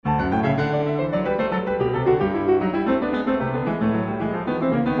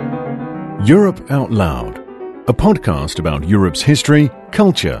Europe Out Loud, a podcast about Europe's history,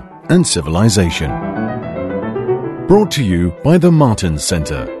 culture and civilization. Brought to you by the Martens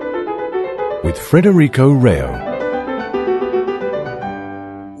Center with Federico Reo.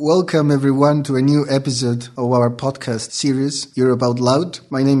 Welcome everyone to a new episode of our podcast series, Europe Out Loud.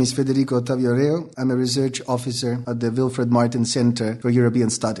 My name is Federico Ottavio Reo. I'm a research officer at the Wilfred Martens Center for European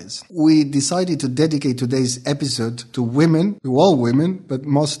Studies. We decided to dedicate today's episode to women, to all women, but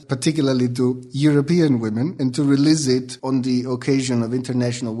most particularly to European women, and to release it on the occasion of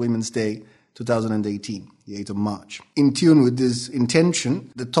International Women's Day 2018. The 8th of March. In tune with this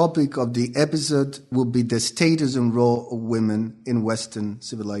intention, the topic of the episode will be the status and role of women in Western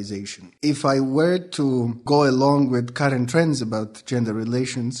civilization. If I were to go along with current trends about gender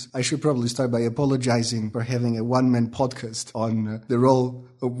relations, I should probably start by apologizing for having a one-man podcast on the role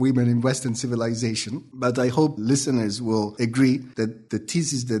of women in Western civilization. But I hope listeners will agree that the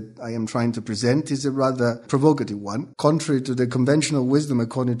thesis that I am trying to present is a rather provocative one. Contrary to the conventional wisdom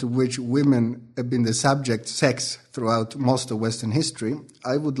according to which women have been the subject sex throughout most of Western history,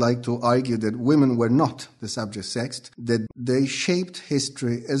 I would like to argue that women were not the subject sex, that they shaped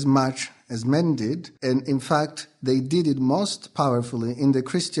history as much as men did, and in fact, they did it most powerfully in the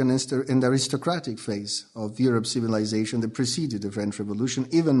Christian and aristocratic phase of Europe's civilization that preceded the French Revolution,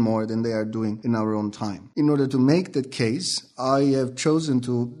 even more than they are doing in our own time. In order to make that case, I have chosen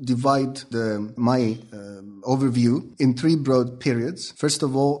to divide my overview in three broad periods. First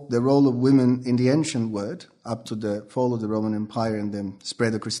of all, the role of women in the ancient world, up to the fall of the Roman Empire and the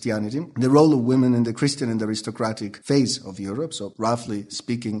spread of Christianity. The role of women in the Christian and aristocratic phase of Europe, so roughly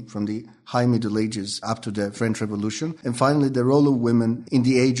speaking from the High Middle Ages up to the French Revolution. And finally, the role of women in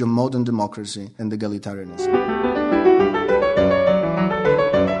the age of modern democracy and egalitarianism.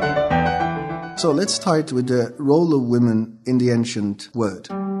 So let's start with the role of women in the ancient world.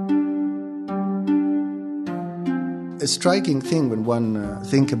 A striking thing when one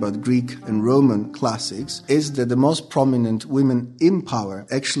thinks about Greek and Roman classics is that the most prominent women in power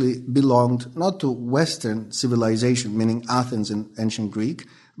actually belonged not to Western civilization, meaning Athens and ancient Greek,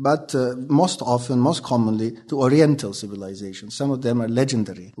 but most often, most commonly, to Oriental civilization. Some of them are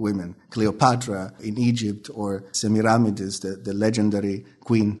legendary women, Cleopatra in Egypt or Semiramis, the legendary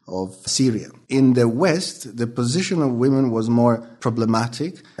queen of Syria. In the West, the position of women was more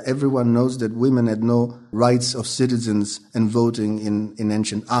problematic. Everyone knows that women had no rights of citizens and voting in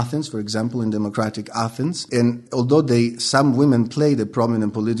ancient Athens, for example, in democratic Athens. And although some women played a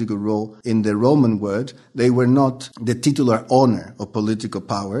prominent political role in the Roman world, they were not the titular owner of political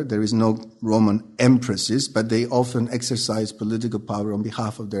power. There is no Roman empresses, but they often exercised political power on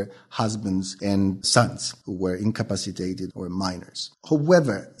behalf of their husbands and sons who were incapacitated or minors.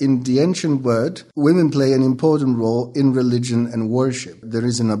 However, in the ancient world, women play an important role in religion and worship. There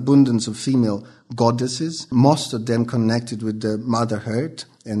is an abundance of female goddesses, most of them connected with the motherhood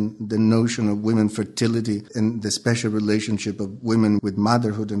and the notion of women fertility and the special relationship of women with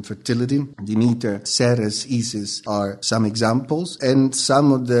motherhood and fertility. Demeter, Ceres, Isis are some examples, and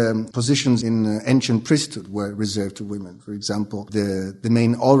some of the positions in ancient priesthood were reserved to women. For example, the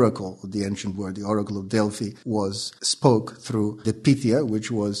main oracle of the ancient world, the Oracle of Delphi, spoke through the Pythia, which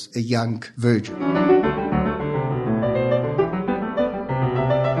was a young virgin.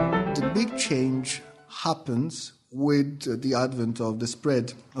 The big change happens with the advent of the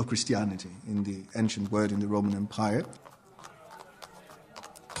spread of Christianity in the ancient world, in the Roman Empire.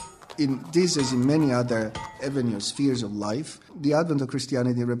 In this, as in many other avenues, spheres of life, the advent of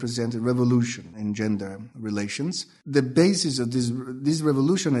Christianity represented revolution in gender relations. The basis of this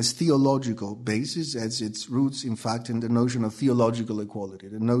revolution has theological basis, as its roots, in fact, in the notion of theological equality,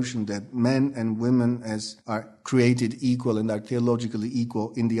 the notion that men and women are created equal and are theologically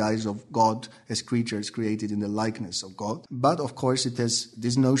equal in the eyes of God as creatures created in the likeness of God. But, of course,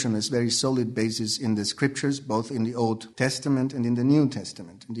 this notion has very solid basis in the scriptures, both in the Old Testament and in the New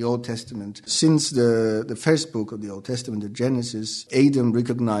Testament. In the Old Testament, since the first book of the Old Testament, the Genesis, Adam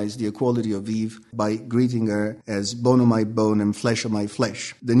recognized the equality of Eve by greeting her as bone of my bone and flesh of my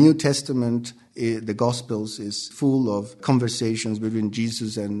flesh. The New Testament, the Gospels, is full of conversations between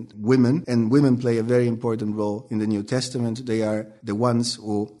Jesus and women play a very important role in the New Testament. They are the ones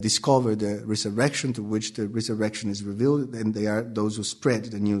who discover the resurrection, to which the resurrection is revealed, and they are those who spread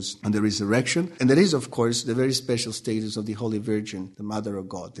the news on the resurrection. And there is, of course, the very special status of the Holy Virgin, the Mother of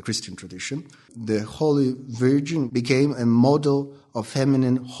God, the Christian tradition. The Holy Virgin became a model of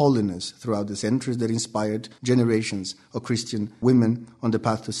feminine holiness throughout the centuries that inspired generations of Christian women on the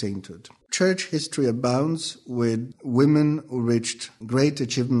path to sainthood. Church history abounds with women who reached great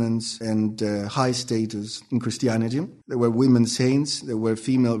achievements and high status in Christianity. There were women saints, there were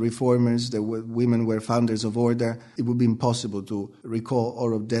female reformers, women were founders of order. It would be impossible to recall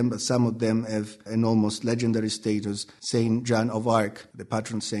all of them, but some of them have an almost legendary status. Saint Joan of Arc, the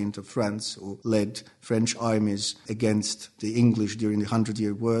patron saint of France, who led French armies against the English during the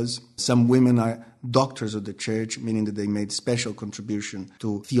 100-Year Wars. Some women are doctors of the church, meaning that they made special contribution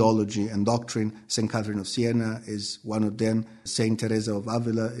to theology and doctrine. St. Catherine of Siena is one of them. St. Teresa of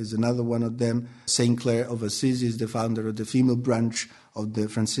Avila is another one of them. St. Clare of Assisi is the founder of the female branch of the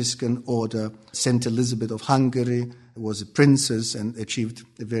Franciscan order. St. Elizabeth of Hungary was a princess and achieved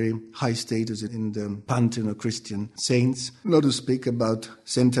a very high status in the pantheon of Christian saints. Not to speak about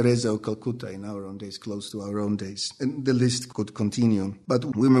St. Teresa of Calcutta in our own days, close to our own days. And the list could continue.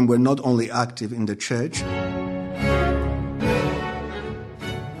 But women were not only active in the church,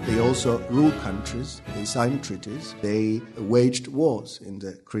 they also ruled countries, they signed treaties, they waged wars in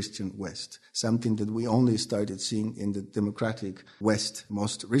the Christian West, something that we only started seeing in the democratic West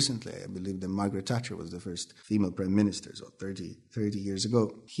most recently. I believe that Margaret Thatcher was the first female prime minister, so 30 years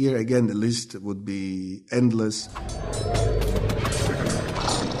ago. Here again, the list would be endless.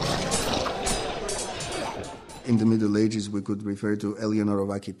 In the Middle Ages, we could refer to Eleanor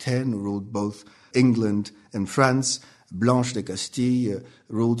of Aquitaine, who ruled both England and France. Blanche de Castille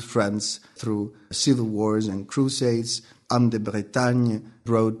ruled France through civil wars and crusades. Anne de Bretagne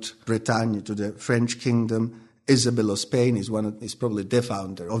brought Bretagne to the French kingdom. Isabel of Spain is probably the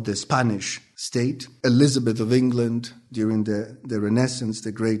founder of the Spanish state. Elizabeth of England during the Renaissance,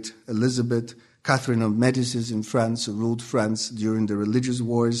 the great Elizabeth. Catherine of Medicis in France, who ruled France during the religious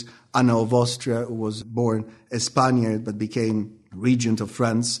wars. Anna of Austria, who was born a Spaniard but became regent of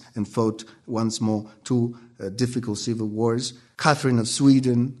France and fought once more two difficult civil wars. Catherine of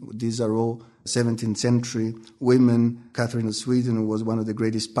Sweden, these are all 17th century women. Catherine of Sweden, who was one of the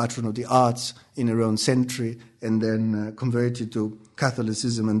greatest patrons of the arts in her own century, and then converted to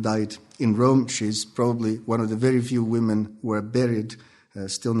Catholicism and died in Rome. She's probably one of the very few women who are buried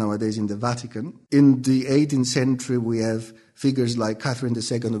still nowadays in the Vatican. In the 18th century, we have figures like Catherine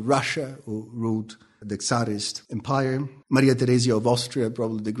II of Russia, who ruled the Tsarist Empire. Maria Theresia of Austria,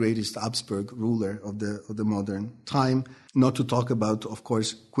 probably the greatest Habsburg ruler of the modern time. Not to talk about, of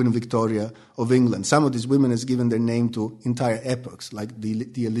course, Queen Victoria of England. Some of these women has given their name to entire epochs, like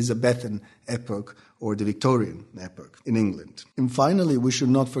the Elizabethan epoch or the Victorian epoch in England. And finally, we should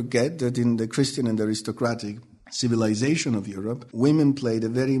not forget that in the Christian and aristocratic civilization of Europe, women played a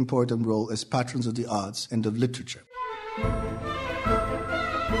very important role as patrons of the arts and of literature.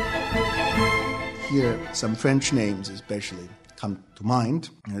 Here, some French names especially come to mind.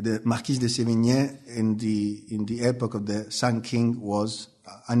 The Marquise de Sévigné in the epoch of the Sun King was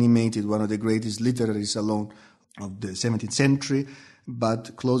animated one of the greatest literary salons of the 17th century.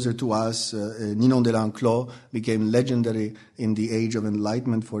 But closer to us, Ninon de l'Enclos became legendary in the Age of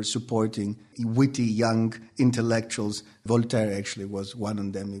Enlightenment for supporting witty young intellectuals. Voltaire actually was one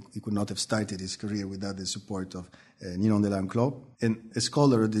of them. He could not have started his career without the support of Ninon de l'Enclos. And a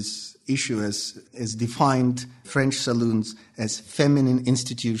scholar of this issue has defined French saloons as feminine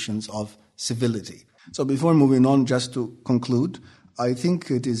institutions of civility. So before moving on, just to conclude, I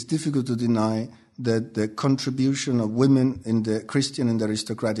think it is difficult to deny that the contribution of women in the Christian and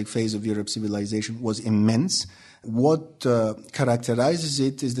aristocratic phase of Europe's civilization was immense. What characterizes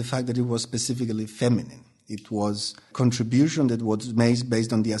it is the fact that it was specifically feminine. It was contribution that was made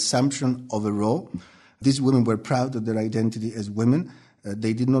based on the assumption of a role. These women were proud of their identity as women.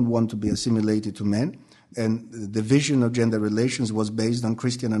 They did not want to be assimilated to men. And the vision of gender relations was based on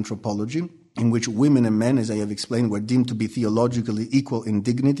Christian anthropology, in which women and men, as I have explained, were deemed to be theologically equal in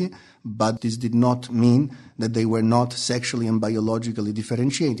dignity, but this did not mean that they were not sexually and biologically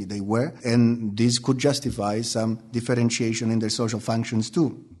differentiated. They were, and this could justify some differentiation in their social functions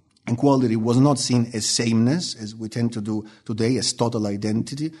too. Equality was not seen as sameness, as we tend to do today, as total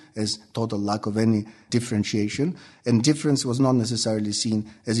identity, as total lack of any differentiation, and difference was not necessarily seen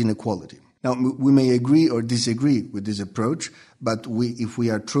as inequality. Now, we may agree or disagree with this approach, but if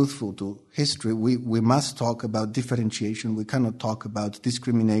we are truthful to history, we must talk about differentiation. We cannot talk about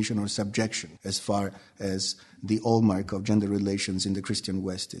discrimination or subjection as far as the hallmark of gender relations in the Christian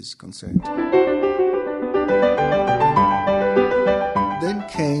West is concerned. Then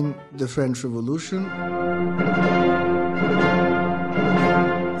came the French Revolution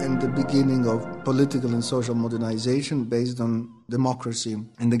and the beginning of political and social modernization based on democracy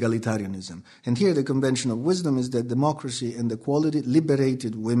and egalitarianism. And here the convention of wisdom is that democracy and equality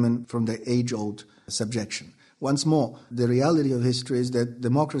liberated women from their age-old subjection. Once more, the reality of history is that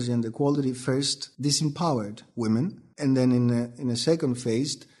democracy and equality first disempowered women, and then in a second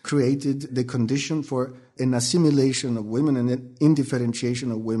phase created the condition for an assimilation of women and an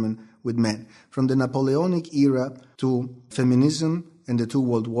indifferentiation of women with men. From the Napoleonic era to feminism and the two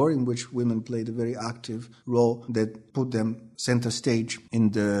World Wars, in which women played a very active role that put them center stage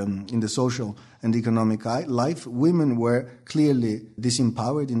in the social and economic life, women were clearly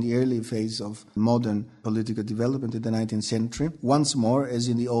disempowered in the early phase of modern political development in the 19th century. Once more, as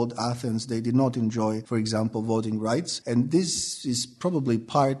in the old Athens, they did not enjoy, for example, voting rights. And this is probably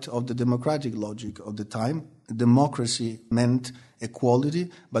part of the democratic logic of the time. Democracy meant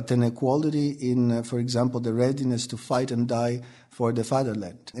equality, but an equality in, for example, the readiness to fight and die for the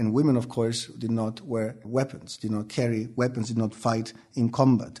fatherland. And women, of course, did not wear weapons, did not carry weapons, did not fight in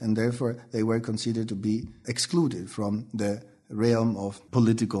combat, and therefore they were considered to be excluded from the realm of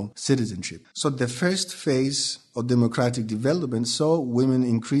political citizenship. So the first phase of democratic development saw women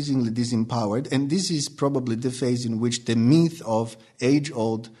increasingly disempowered, and this is probably the phase in which the myth of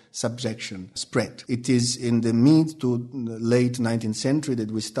age-old subjection spread. It is in the mid to late 19th century that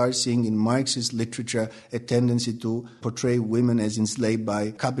we start seeing in Marxist literature a tendency to portray women as enslaved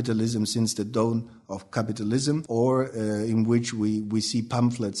by capitalism since the dawn of capitalism, or in which we see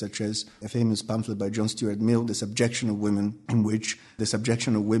pamphlets such as a famous pamphlet by John Stuart Mill, The Subjection of Women, in which the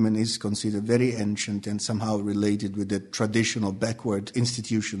subjection of women is considered very ancient and somehow related with the traditional backward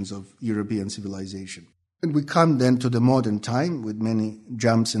institutions of European civilization. And we come then to the modern time with many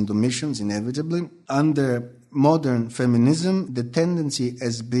jumps and omissions, inevitably. Under modern feminism, the tendency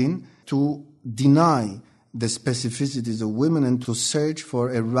has been to deny the specificities of women and to search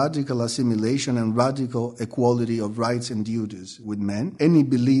for a radical assimilation and radical equality of rights and duties with men. Any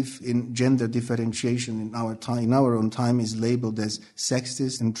belief in gender differentiation in our time, in our own time, is labeled as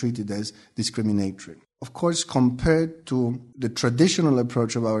sexist and treated as discriminatory. Of course, compared to the traditional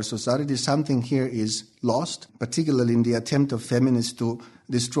approach of our society, something here is lost, particularly in the attempt of feminists to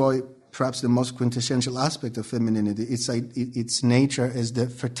destroy perhaps the most quintessential aspect of femininity, its nature as the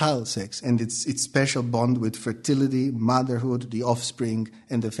fertile sex and its special bond with fertility, motherhood, the offspring,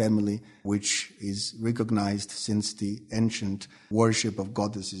 and the family, which is recognized since the ancient worship of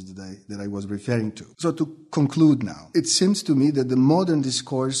goddesses that I was referring to. So to conclude now, it seems to me that the modern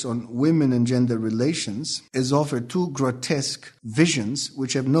discourse on women and gender relations has offered two grotesque visions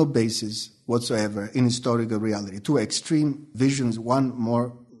which have no basis whatsoever in historical reality. Two extreme visions, one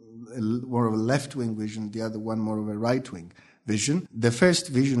more of a left-wing vision, the other one more of a right-wing vision. The first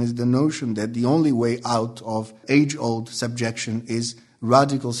vision is the notion that the only way out of age-old subjection is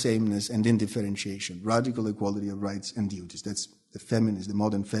radical sameness and indifferentiation, radical equality of rights and duties. That's the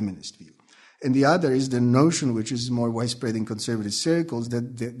modern feminist view. And the other is the notion, which is more widespread in conservative circles,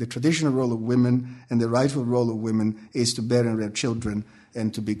 that the traditional role of women and the rightful role of women is to bear and rear children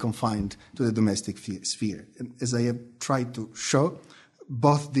and to be confined to the domestic sphere. And as I have tried to show,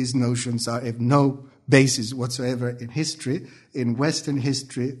 both these notions have no basis whatsoever in history. In Western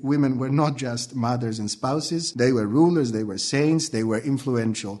history, women were not just mothers and spouses. They were rulers, they were saints, they were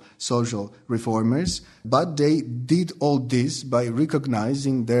influential social reformers. But they did all this by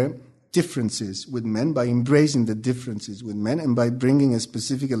recognizing their differences with men, by embracing the differences with men, and by bringing a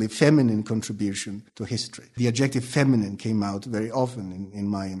specifically feminine contribution to history. The adjective feminine came out very often in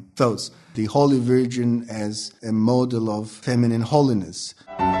my thoughts. The Holy Virgin as a model of feminine holiness.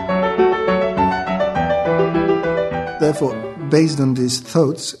 Therefore, based on these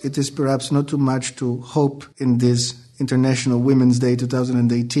thoughts, it is perhaps not too much to hope in this International Women's Day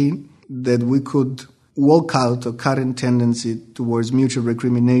 2018 that we could walk out of current tendency towards mutual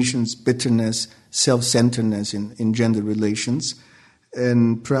recriminations, bitterness, self-centeredness in gender relations,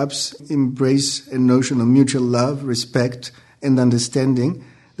 and perhaps embrace a notion of mutual love, respect, and understanding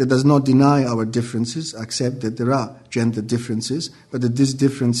that does not deny our differences, accept that there are gender differences, but that these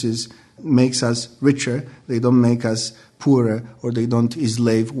differences makes us richer, they don't make us poorer, or they don't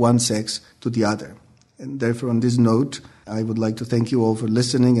enslave one sex to the other. And therefore, on this note, I would like to thank you all for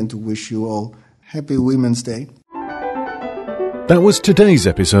listening and to wish you all Happy Women's Day. That was today's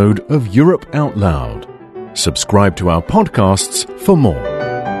episode of Europe Out Loud. Subscribe to our podcasts for more.